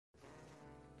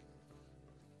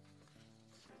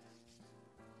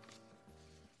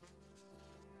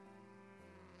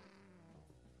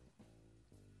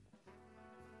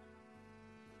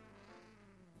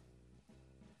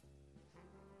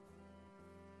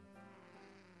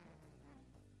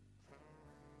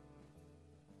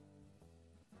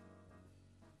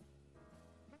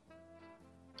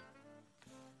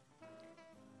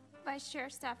Vice Chair,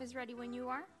 staff is ready when you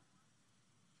are.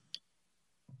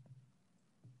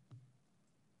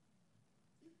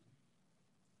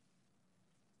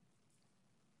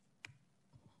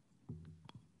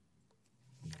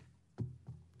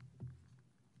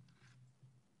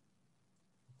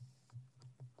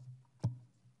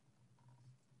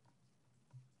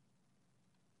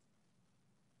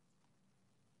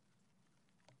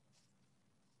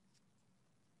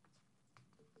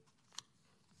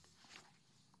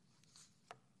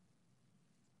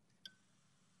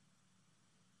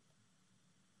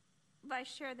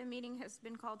 Vice Chair, the meeting has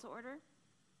been called to order.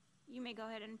 You may go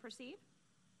ahead and proceed.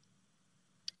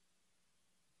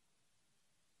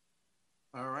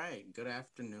 All right, good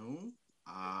afternoon,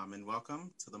 and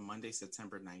welcome to the Monday,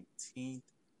 September 19th,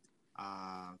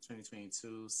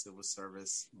 2022 Civil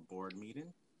Service Board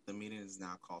meeting. The meeting is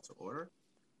now called to order.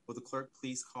 Will the clerk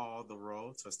please call the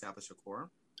roll to establish a quorum?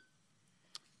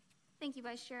 Thank you,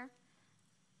 Vice Chair.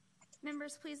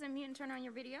 Members, please unmute and turn on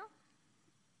your video.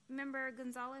 Member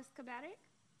Gonzalez-Cabatic.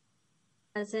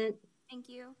 Present. Thank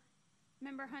you.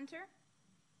 Member Hunter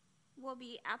will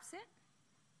be absent.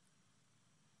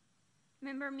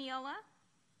 Member Miola.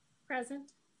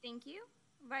 Present. Thank you.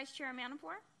 Vice Chair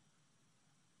Manafort.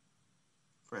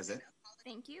 Present.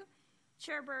 Thank you.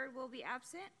 Chair Byrd will be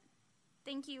absent.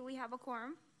 Thank you. We have a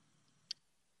quorum.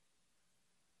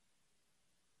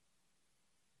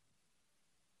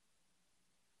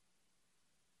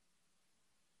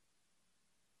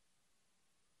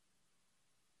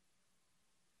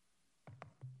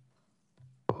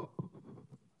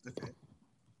 Okay.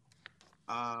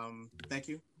 Thank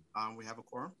you. We have a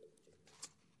quorum.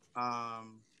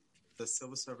 The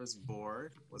Civil Service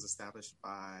Board was established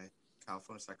by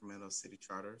California Sacramento City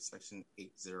Charter, Section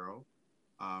 80,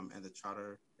 and the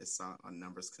charter is on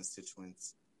numbers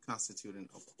constituting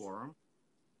a quorum.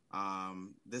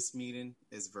 This meeting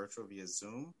is virtual via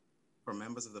Zoom. For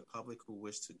members of the public who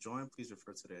wish to join, please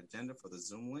refer to the agenda for the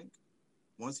Zoom link.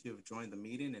 Once you have joined the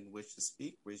meeting and wish to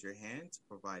speak, raise your hand to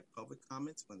provide public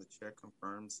comments when the chair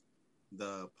confirms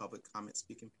the public comment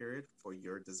speaking period for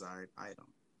your desired item.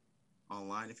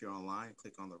 Online, if you're online,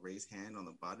 click on the raise hand on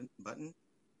the button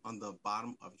on the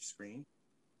bottom of your screen.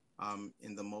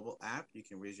 In the mobile app, you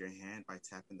can raise your hand by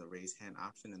tapping the raise hand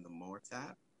option in the More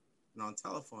tab. And on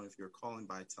telephone, if you're calling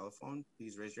by telephone,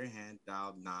 please raise your hand,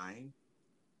 dial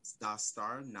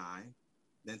star 9,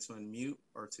 then to unmute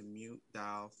or to mute,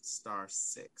 dial star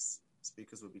 6.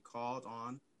 Speakers will be called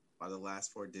on by the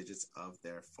last 4 digits of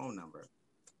their phone number.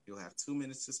 You'll have 2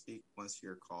 minutes to speak once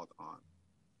you're called on.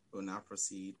 We'll now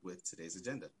proceed with today's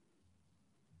agenda.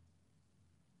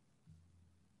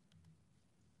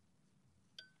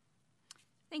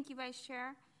 Thank you, Vice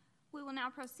Chair. We will now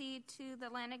proceed to the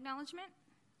land acknowledgement.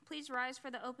 Please rise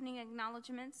for the opening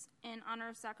acknowledgements in honor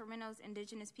of Sacramento's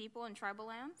indigenous people and tribal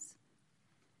lands.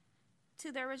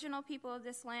 To the original people of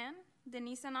this land, the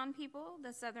Nisenan people,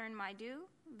 the Southern Maidu,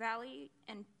 Valley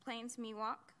and Plains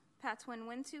Miwok,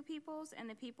 Patwin-Wintu peoples, and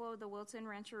the people of the Wilton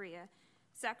Rancheria,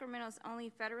 Sacramento's only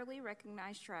federally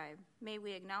recognized tribe. May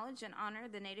we acknowledge and honor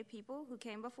the Native people who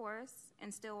came before us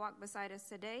and still walk beside us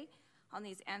today on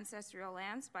these ancestral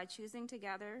lands by choosing to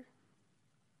gather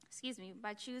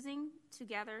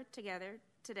together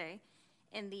today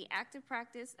in the active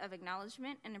practice of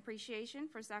acknowledgement and appreciation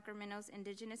for Sacramento's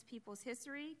indigenous people's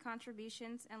history,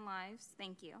 contributions, and lives.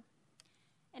 Thank you.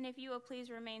 And if you will please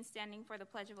remain standing for the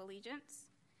Pledge of Allegiance.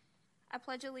 I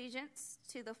pledge allegiance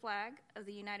to the flag of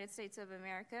the United States of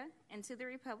America and to the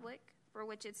republic for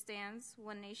which it stands,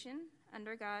 one nation,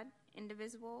 under God,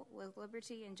 indivisible, with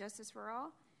liberty and justice for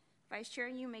all. Vice Chair,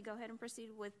 you may go ahead and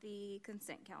proceed with the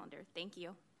consent calendar. Thank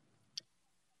you.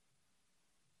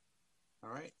 All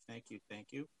right, thank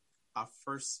you. Our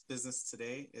first business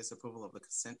today is approval of the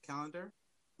consent calendar.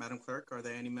 Madam Clerk, are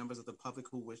there any members of the public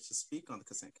who wish to speak on the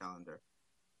consent calendar?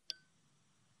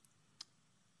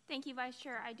 Thank you, Vice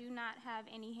Chair. I do not have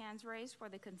any hands raised for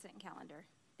the consent calendar.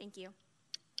 Thank you.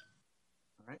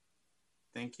 All right,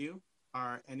 thank you.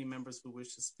 Are any members who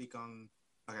wish to speak on,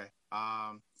 okay.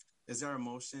 Is there a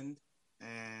motion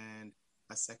and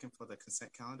a second for the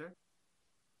consent calendar?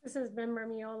 This is Member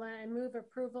Miola. I move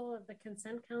approval of the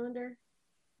consent calendar.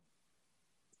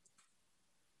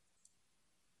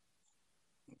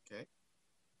 Okay.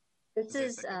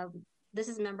 This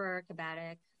is Member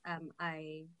Cabatic.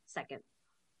 I second.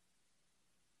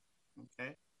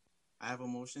 Okay. I have a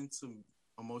motion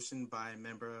by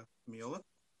Member Miola,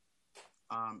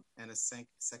 and a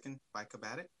second by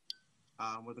Cabatic.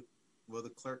 Will the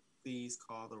clerk please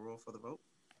call the roll for the vote?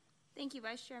 Thank you,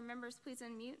 Vice Chair. Members, please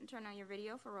unmute and turn on your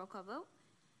video for roll call vote.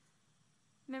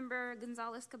 Member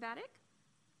Gonzalez-Cabatic?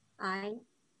 Aye.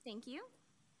 Thank you.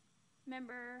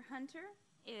 Member Hunter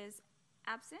is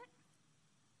absent.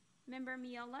 Member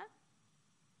Miola?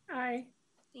 Aye.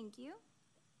 Thank you.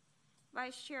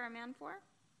 Vice Chair Amanfor?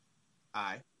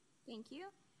 Aye. Thank you.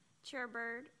 Chair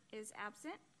Byrd is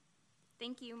absent.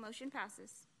 Thank you. Motion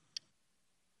passes.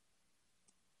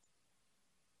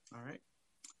 All right.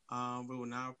 We will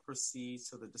now proceed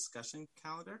to the discussion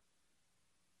calendar.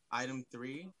 Item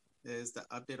 3 is the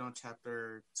update on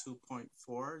Chapter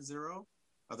 2.40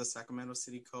 of the Sacramento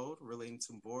City Code relating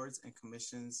to boards and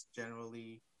commissions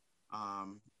generally.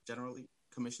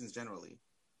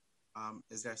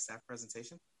 Is there a staff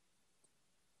presentation?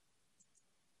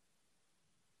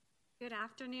 Good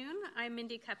afternoon. I'm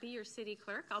Mindy Cuppy, your city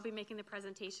clerk. I'll be making the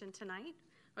presentation tonight,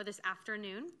 or this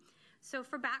afternoon. So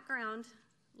for background,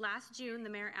 last June, the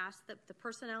mayor asked that the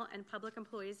Personnel and Public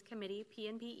Employees Committee,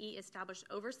 PNPE, establish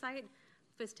oversight,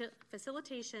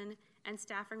 facilitation, and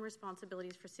staffing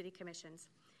responsibilities for city commissions.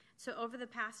 So over the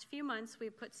past few months,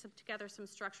 we've put together some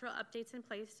structural updates in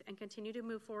place and continue to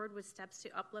move forward with steps to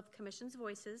uplift commissions'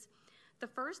 voices. The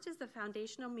first is the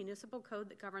foundational municipal code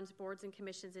that governs boards and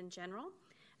commissions in general.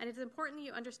 And it's important that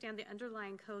you understand the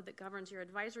underlying code that governs your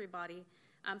advisory body.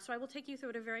 So I will take you through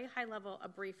at a very high level a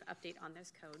brief update on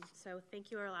this code. So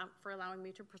thank you for allowing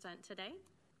me to present today.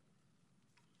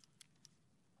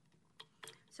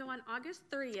 So on August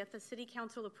 30th, the City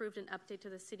Council approved an update to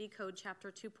the City Code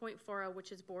Chapter 2.40,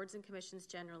 which is boards and commissions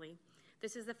generally.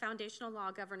 This is the foundational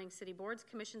law governing city boards,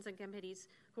 commissions, and committees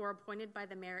who are appointed by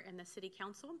the mayor and the City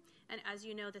Council. And as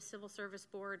you know, the Civil Service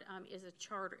Board is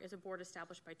a board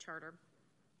established by charter.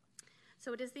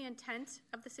 So it is the intent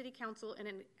of the City Council in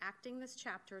enacting this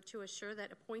chapter to assure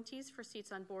that appointees for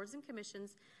seats on boards and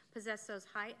commissions possess those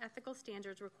high ethical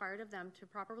standards required of them to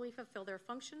properly fulfill their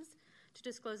functions, to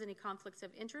disclose any conflicts of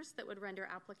interest that would render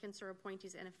applicants or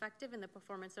appointees ineffective in the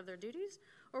performance of their duties,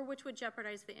 or which would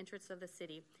jeopardize the interests of the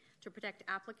city, to protect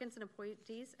applicants and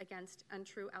appointees against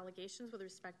untrue allegations with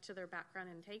respect to their background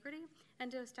and integrity, and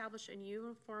to establish a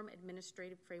uniform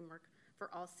administrative framework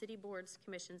for all city boards,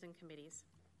 commissions, and committees.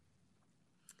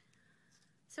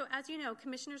 So as you know,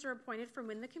 commissioners are appointed from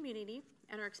within the community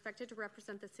and are expected to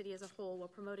represent the city as a whole while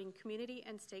promoting community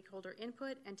and stakeholder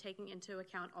input and taking into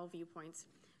account all viewpoints.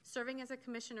 Serving as a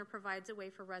commissioner provides a way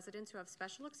for residents who have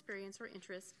special experience or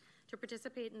interest to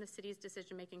participate in the city's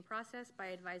decision-making process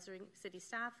by advising city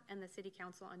staff and the city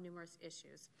council on numerous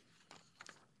issues.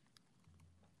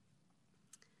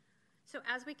 So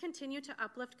as we continue to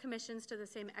uplift commissions to the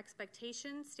same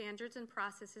expectations, standards, and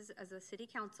processes as the City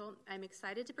Council, I'm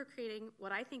excited to be creating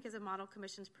what I think is a model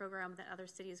commissions program that other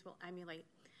cities will emulate.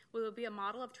 We will be a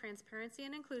model of transparency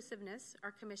and inclusiveness,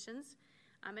 our commissions.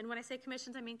 And when I say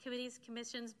commissions, I mean committees,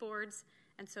 commissions, boards,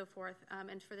 and so forth.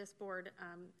 And for this board,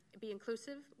 be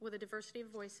inclusive with a diversity of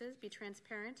voices, be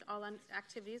transparent. All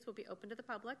activities will be open to the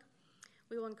public.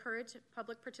 We will encourage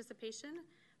public participation,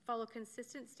 follow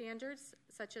consistent standards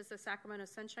such as the Sacramento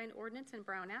Sunshine Ordinance and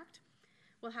Brown Act.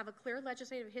 We'll have a clear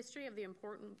legislative history of the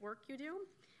important work you do,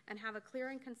 and have a clear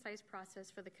and concise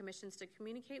process for the commissions to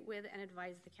communicate with and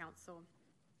advise the council.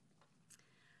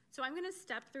 So I'm going to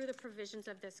step through the provisions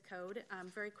of this code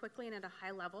very quickly and at a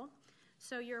high level.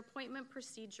 So your appointment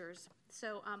procedures.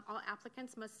 So all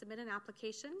applicants must submit an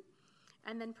application,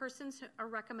 and then persons are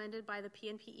recommended by the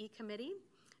PNPE committee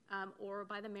or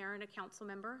by the mayor and a council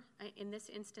member. In this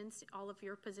instance, all of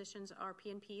your positions are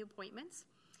PNPE appointments.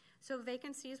 So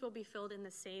vacancies will be filled in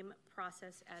the same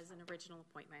process as an original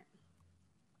appointment.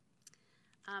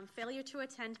 Failure to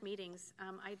attend meetings.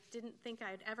 I didn't think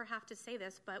I'd ever have to say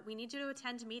this, but we need you to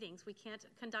attend meetings. We can't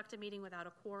conduct a meeting without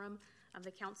a quorum of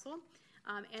the council.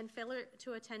 And failure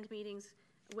to attend meetings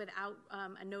without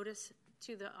a notice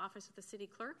to the office of the city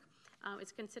clerk.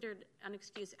 It's considered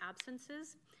unexcused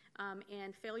absences,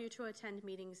 and failure to attend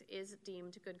meetings is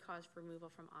deemed good cause for removal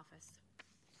from office.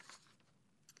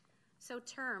 So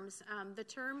terms. The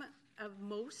term of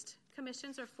most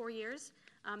commissions are 4 years.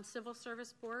 Civil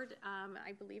Service Board,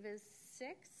 I believe, is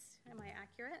 6. Am I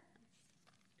accurate?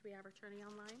 Do we have attorney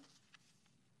online?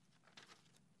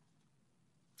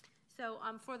 So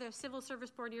for the Civil Service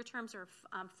Board, your terms are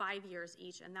 5 years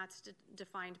each, and that's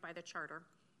defined by the charter.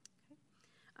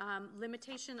 Okay.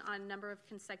 Limitation on number of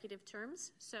consecutive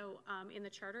terms. So in the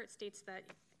charter, it states that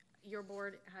your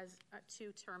board has a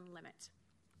 2-term limit.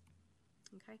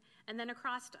 Okay, and then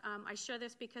across, I share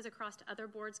this because across other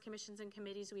boards, commissions, and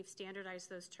committees, we've standardized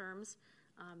those terms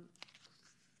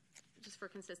just for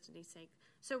consistency's sake.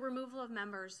 So removal of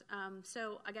members.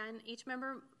 So again, each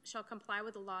member shall comply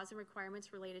with the laws and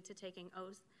requirements related to taking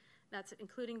oaths. That's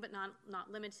including but not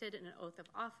limited in an oath of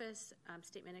office,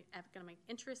 statement of economic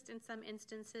interest in some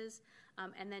instances,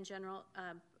 and then general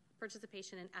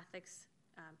participation in ethics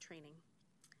training.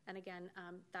 And again,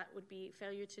 that would be,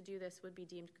 failure to do this would be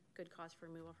deemed good cause for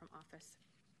removal from office.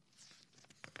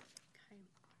 Okay.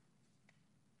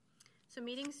 So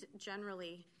meetings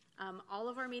generally, all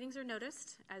of our meetings are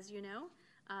noticed, as you know.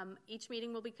 Each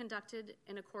meeting will be conducted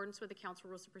in accordance with the council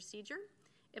rules of procedure.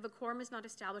 If a quorum is not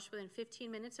established within 15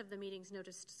 minutes of the meeting's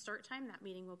noticed start time, that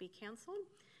meeting will be canceled.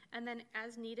 And then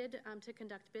as needed to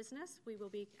conduct business, we will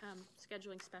be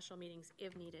scheduling special meetings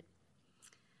if needed.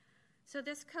 So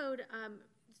this code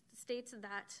states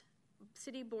that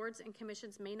city boards and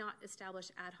commissions may not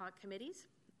establish ad hoc committees.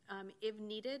 If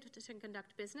needed to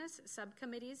conduct business,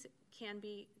 subcommittees can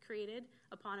be created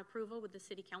upon approval with the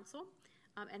city council,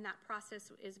 and that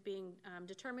process is being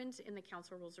determined in the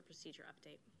council rules of procedure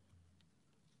update.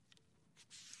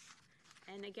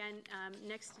 And again,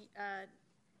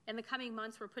 in the coming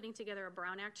months, we're putting together a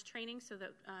Brown Act training so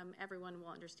that everyone will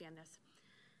understand this.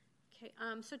 Okay,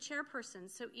 so chairpersons.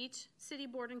 So each city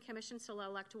board and commission shall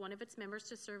elect one of its members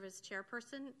to serve as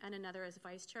chairperson and another as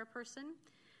vice chairperson.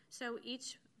 So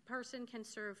each person can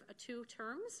serve 2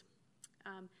 terms.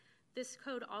 This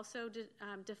code also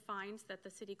defines that the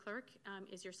city clerk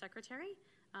is your secretary.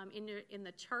 In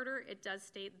the charter, it does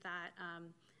state that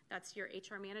that's your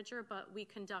HR manager, but we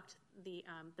conduct the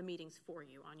meetings for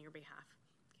you on your behalf.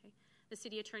 Okay. The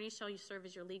city attorney shall serve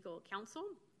as your legal counsel.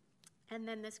 And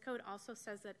then this code also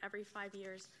says that every 5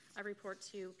 years, I report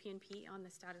to P&P on the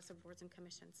status of boards and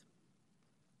commissions.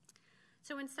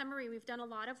 So in summary, we've done a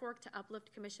lot of work to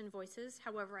uplift commission voices.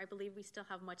 However, I believe we still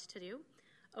have much to do.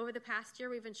 Over the past year,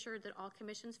 we've ensured that all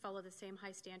commissions follow the same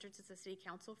high standards as the City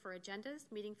Council for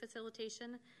agendas, meeting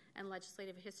facilitation, and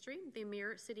legislative history. They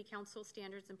mirror City Council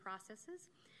standards and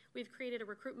processes. We've created a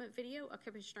recruitment video, a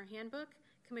commissioner handbook,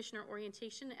 commissioner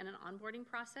orientation, and an onboarding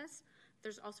process.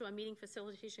 There's also a meeting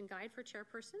facilitation guide for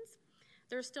chairpersons.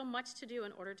 There's still much to do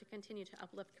in order to continue to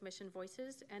uplift commission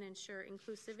voices and ensure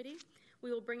inclusivity.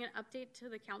 We will bring an update to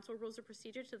the council rules of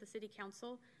procedure to the City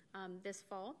Council this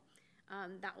fall.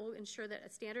 That will ensure that a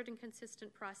standard and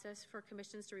consistent process for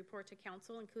commissions to report to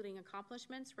council, including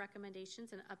accomplishments,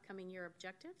 recommendations, and upcoming year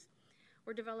objectives.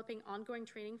 We're developing ongoing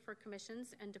training for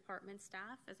commissions and department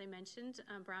staff. As I mentioned,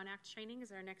 Brown Act training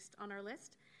is next on our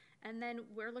list. And then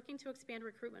we're looking to expand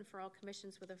recruitment for all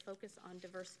commissions with a focus on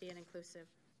diversity and inclusive.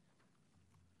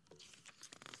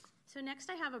 So next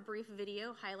I have a brief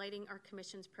video highlighting our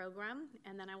commissions program,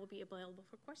 and then I will be available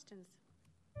for questions.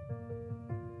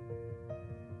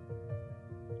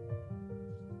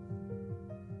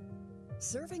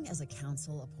 Serving as a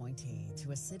council appointee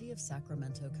to a City of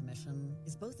Sacramento commission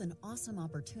is both an awesome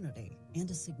opportunity and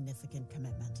a significant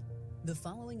commitment. The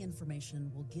following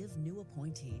information will give new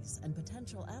appointees and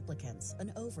potential applicants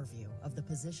an overview of the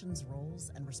position's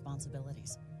roles and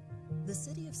responsibilities. The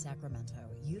City of Sacramento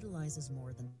utilizes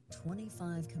more than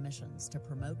 25 commissions to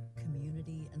promote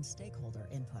community and stakeholder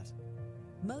input.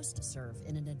 Most serve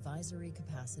in an advisory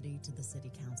capacity to the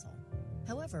City Council.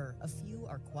 However, a few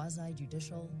are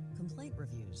quasi-judicial, complaint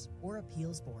reviews, or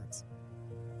appeals boards.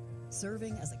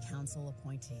 Serving as a council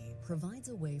appointee provides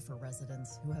a way for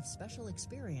residents who have special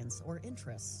experience or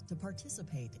interests to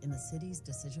participate in the city's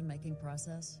decision-making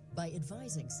process by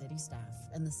advising city staff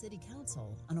and the City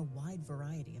Council on a wide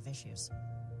variety of issues.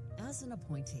 As an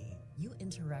appointee, you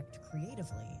interact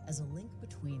creatively as a link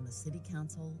between the City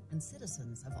Council and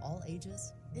citizens of all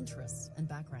ages, interests, and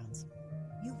backgrounds.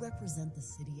 You represent the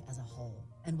city as a whole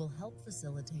and will help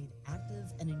facilitate active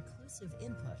and inclusive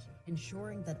input,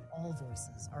 ensuring that all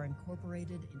voices are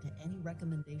incorporated into any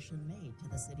recommendation made to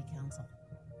the City Council.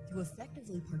 To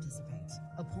effectively participate,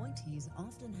 appointees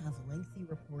often have lengthy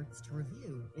reports to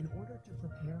review in order to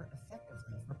prepare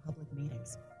effectively for public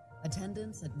meetings.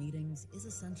 Attendance at meetings is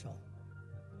essential.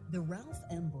 The Ralph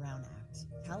M. Brown Act,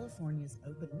 California's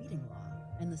open meeting law,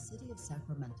 and the City of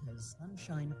Sacramento's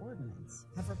Sunshine Ordinance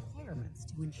have requirements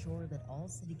to ensure that all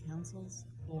city councils,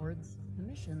 boards,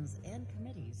 commissions, and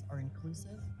committees are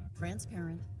inclusive,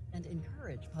 transparent, and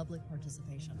encourage public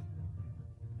participation.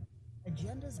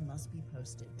 Agendas must be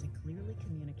posted to clearly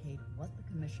communicate what the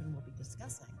commission will be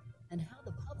discussing and how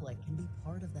the public can be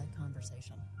part of that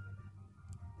conversation.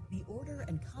 The order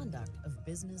and conduct of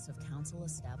business of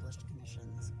council-established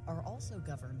commissions are also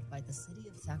governed by the City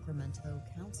of Sacramento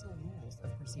Council Rules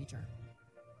of Procedure.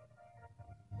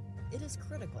 It is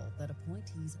critical that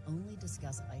appointees only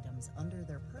discuss items under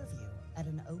their purview at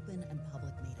an open and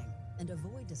public meeting and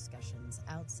avoid discussions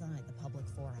outside the public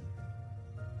forum.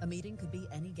 A meeting could be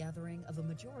any gathering of a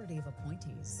majority of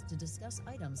appointees to discuss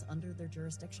items under their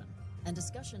jurisdiction, and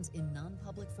discussions in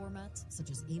non-public formats such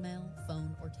as email,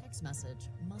 phone, or text message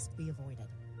must be avoided.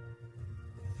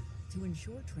 To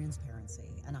ensure transparency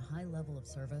and a high level of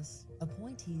service,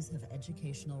 appointees have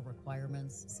educational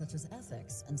requirements such as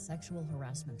ethics and sexual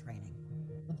harassment training.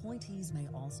 Appointees may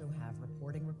also have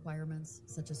reporting requirements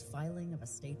such as filing of a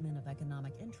Statement of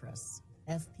Economic Interests,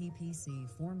 FPPC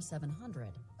Form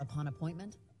 700, upon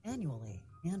appointment, annually,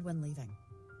 and when leaving.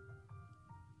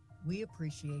 We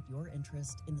appreciate your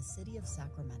interest in the City of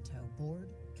Sacramento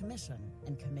Board, Commission,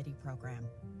 and Committee Program,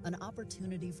 an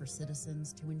opportunity for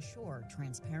citizens to ensure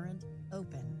transparent,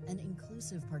 open, and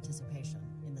inclusive participation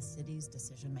in the city's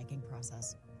decision-making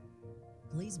process.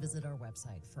 Please visit our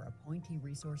website for appointee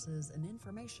resources and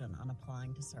information on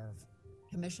applying to serve.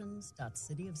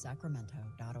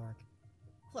 Commissions.cityofsacramento.org.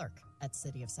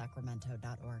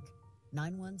 Clerk@cityofsacramento.org.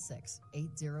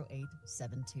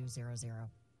 916-808-7200.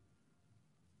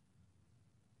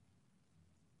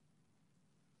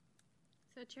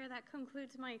 So, Chair, that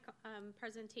concludes my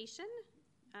presentation.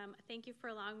 Thank you for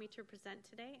allowing me to present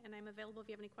today, and I'm available if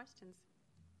you have any questions.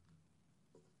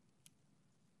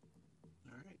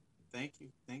 All right. Thank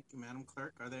you. Thank you, Madam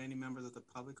Clerk. Are there any members of the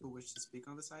public who wish to speak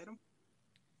on this item?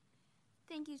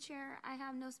 Thank you, Chair. I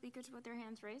have no speakers with their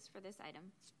hands raised for this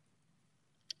item.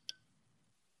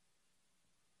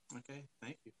 Okay,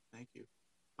 thank you. Thank you.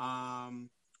 Are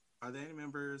there any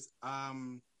members?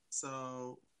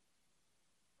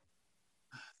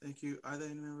 Thank you. Are there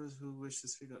any members who wish to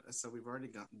speak? So we've already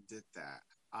did that.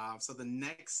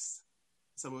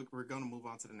 We're going to move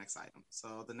on to the next item.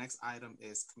 So the next item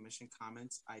is commission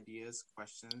comments, ideas,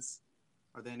 questions.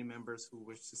 Are there any members who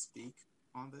wish to speak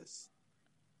on this?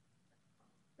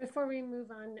 Before we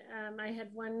move on, I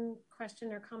had one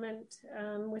question or comment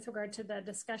with regard to the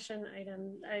discussion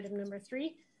item number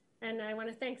 3. And I want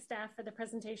to thank staff for the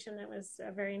presentation. That was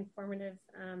very informative.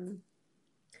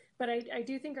 But I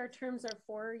do think our terms are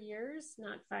 4 years,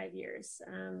 not 5 years.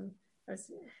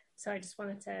 So I just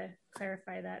wanted to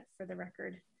clarify that for the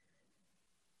record.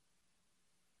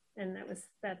 And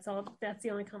that's all. That's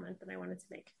the only comment that I wanted to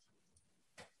make.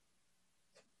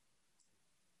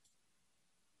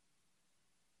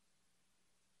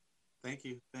 Thank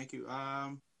you. Thank you.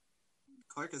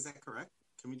 Clerk, is that correct?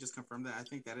 Can we just confirm that? I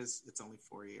think it's only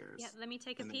 4 years. Yeah, let me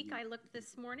take a peek. I looked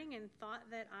this morning and thought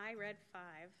that I read 5.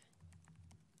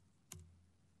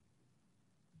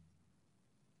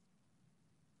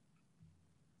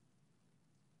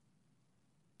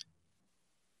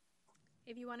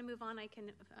 If you want to move on, I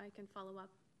can follow up.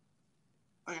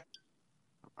 Okay,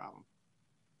 no problem.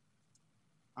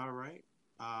 All right.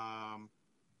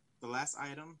 The last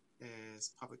item is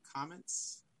public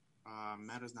comments.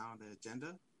 Matters now on the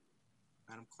agenda.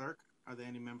 Madam Clerk, are there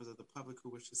any members of the public who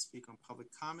wish to speak on public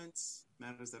comments,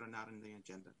 matters that are not on the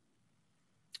agenda?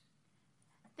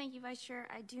 Thank you, Vice Chair.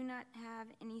 I do not have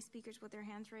any speakers with their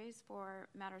hands raised for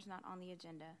matters not on the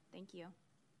agenda. Thank you.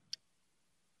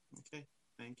 Okay,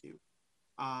 thank you.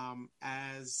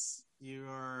 As you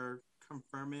are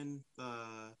confirming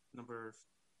the number of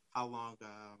how long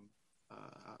a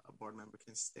board member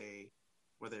can stay,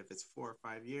 whether if it's 4 or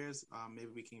 5 years, maybe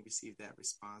we can receive that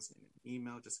response in an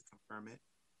email just to confirm it.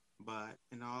 But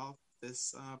in all,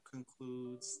 this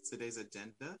concludes today's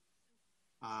agenda.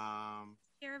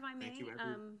 Chair, if I may,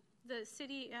 the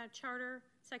city charter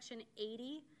section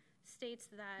 80 states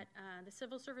that the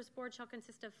Civil Service Board shall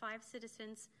consist of 5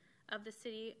 citizens of the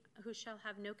city who shall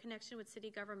have no connection with city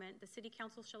government. The city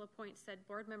council shall appoint said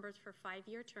board members for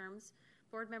 5-year terms.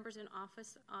 Board members in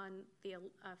office on the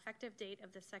effective date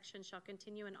of this section shall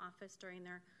continue in office during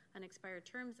their unexpired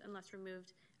terms unless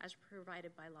removed as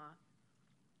provided by law.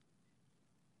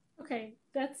 Okay,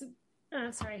 that's,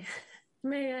 sorry.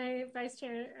 May I, Vice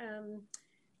Chair,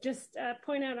 just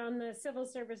point out on the Civil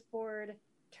Service Board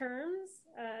terms,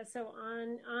 so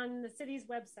on the city's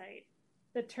website,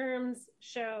 the terms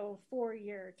show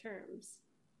 4-year terms.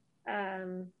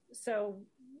 So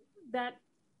that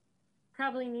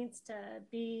probably needs to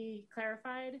be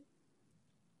clarified.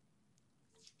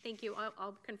 Thank you.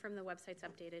 I'll confirm the website's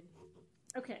updated.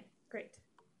 Okay, great.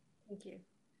 Thank you.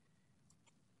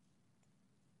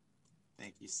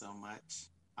 Thank you so much.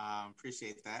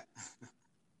 Appreciate that.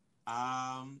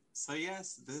 So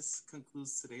yes, this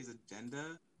concludes today's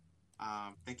agenda.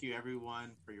 Thank you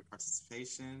everyone for your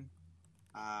participation.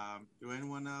 Do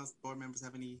anyone else, board members,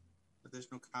 have any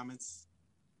additional comments?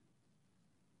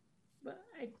 Well,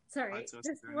 sorry,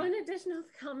 just one additional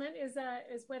comment is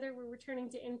whether we're returning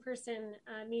to in-person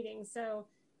meetings. So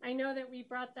I know that we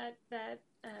brought that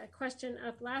question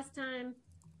up last time.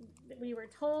 We were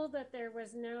told that there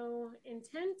was no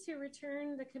intent to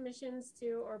return the commissions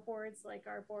to, or boards like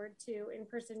our board, to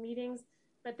in-person meetings.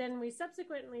 But then we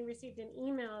subsequently received an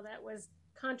email that was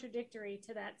contradictory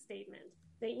to that statement.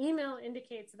 The email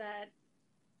indicates that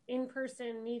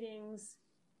in-person meetings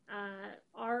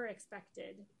are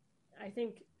expected. I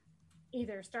think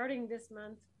either starting this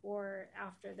month or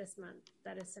after this month,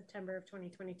 that is September of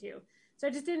 2022. So I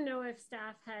just didn't know if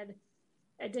staff had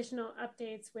additional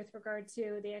updates with regard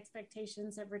to the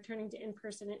expectations of returning to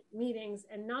in-person meetings,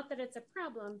 and not that it's a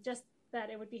problem, just that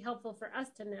it would be helpful for us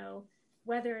to know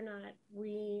whether or not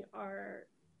we are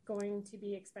going to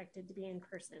be expected to be in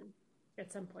person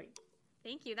at some point.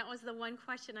 Thank you. That was the one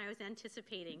question I was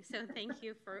anticipating. So thank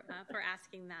you for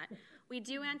asking that. We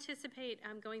do anticipate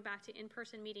going back to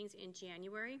in-person meetings in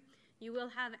January. You will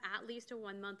have at least a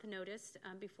 1-month notice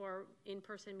before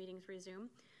in-person meetings resume.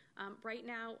 Right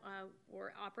now,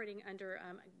 we're operating under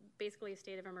basically a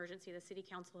state of emergency. The City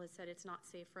Council has said it's not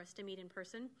safe for us to meet in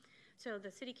person. So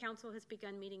the City Council has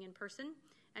begun meeting in person.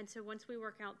 And so once we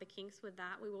work out the kinks with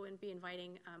that, we will be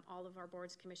inviting all of our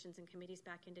boards, commissions, and committees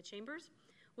back into chambers.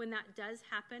 When that does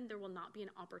happen, there will not be an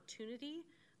opportunity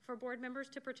for board members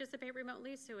to participate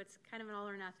remotely, so it's kind of an all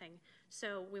or nothing.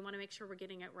 So we want to make sure we're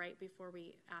getting it right before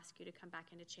we ask you to come back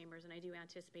into chambers, and I do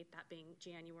anticipate that being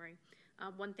January.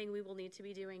 One thing we will need to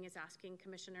be doing is asking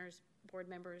commissioners, board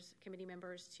members, committee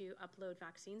members to upload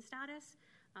vaccine status,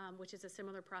 which is a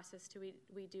similar process to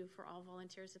we do for all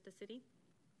volunteers at the city.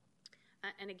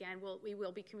 And again, we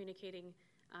will be communicating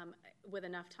with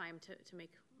enough time to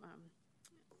make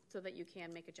so that you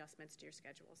can make adjustments to your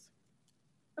schedules.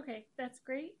 Okay, that's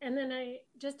great. And then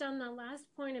just on the last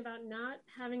point about not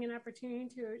having an opportunity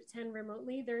to attend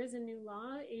remotely, there is a new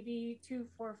law, AB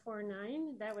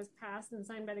 2449, that was passed and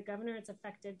signed by the governor. It's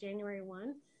effective January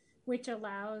 1, which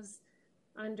allows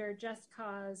under just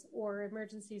cause or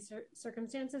emergency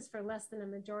circumstances for less than a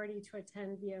majority to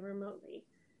attend via remotely.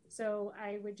 So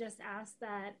I would just ask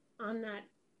that on that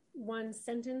one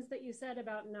sentence that you said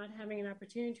about not having an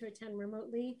opportunity to attend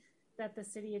remotely, that the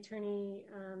city attorney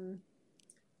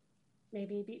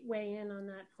maybe weigh in on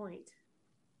that point.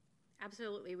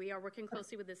 Absolutely. We are working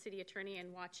closely with the city attorney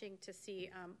and watching to see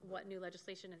what new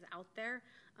legislation is out there.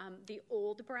 The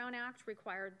old Brown Act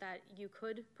required that you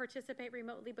could participate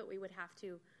remotely, but we would have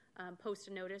to post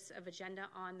a notice of agenda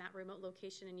on that remote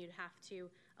location, and you'd have to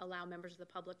allow members of the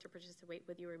public to participate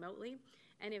with you remotely.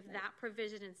 And if that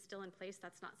provision is still in place,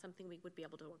 that's not something we would be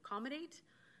able to accommodate.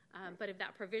 But if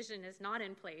that provision is not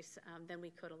in place, then we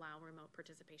could allow remote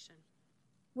participation.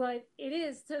 Well, it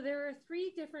is. So there are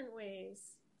 3 different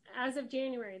ways. As of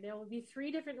January, there will be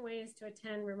 3 different ways to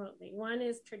attend remotely. One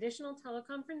is traditional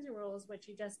teleconferencing rules, which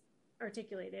you just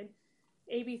articulated.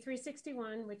 AB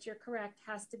 361, which you're correct,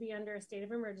 has to be under a state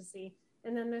of emergency.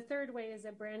 And then the third way is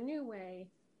a brand new way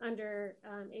under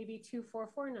AB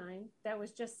 2449 that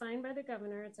was just signed by the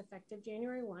governor. It's effective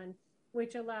January 1,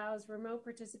 which allows remote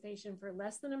participation for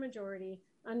less than a majority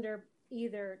under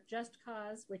either just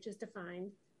cause, which is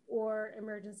defined, or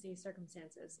emergency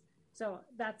circumstances. So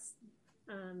that's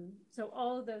so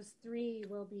all of those 3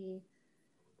 will be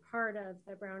part of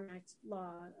the Brown Act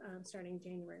law starting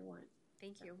January 1.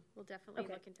 Thank you. We'll definitely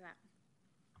look into that.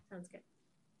 Sounds good.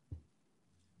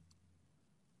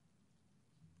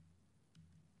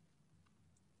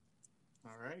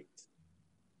 All right.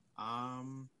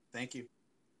 Thank you.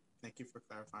 Thank you for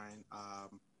clarifying.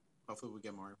 Hopefully we'll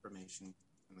get more information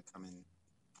in the coming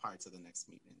parts of the next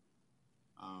meeting.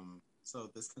 So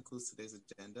this concludes today's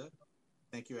agenda.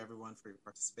 Thank you everyone for your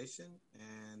participation,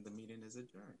 and the meeting is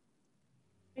adjourned.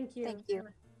 Thank you. Thank you.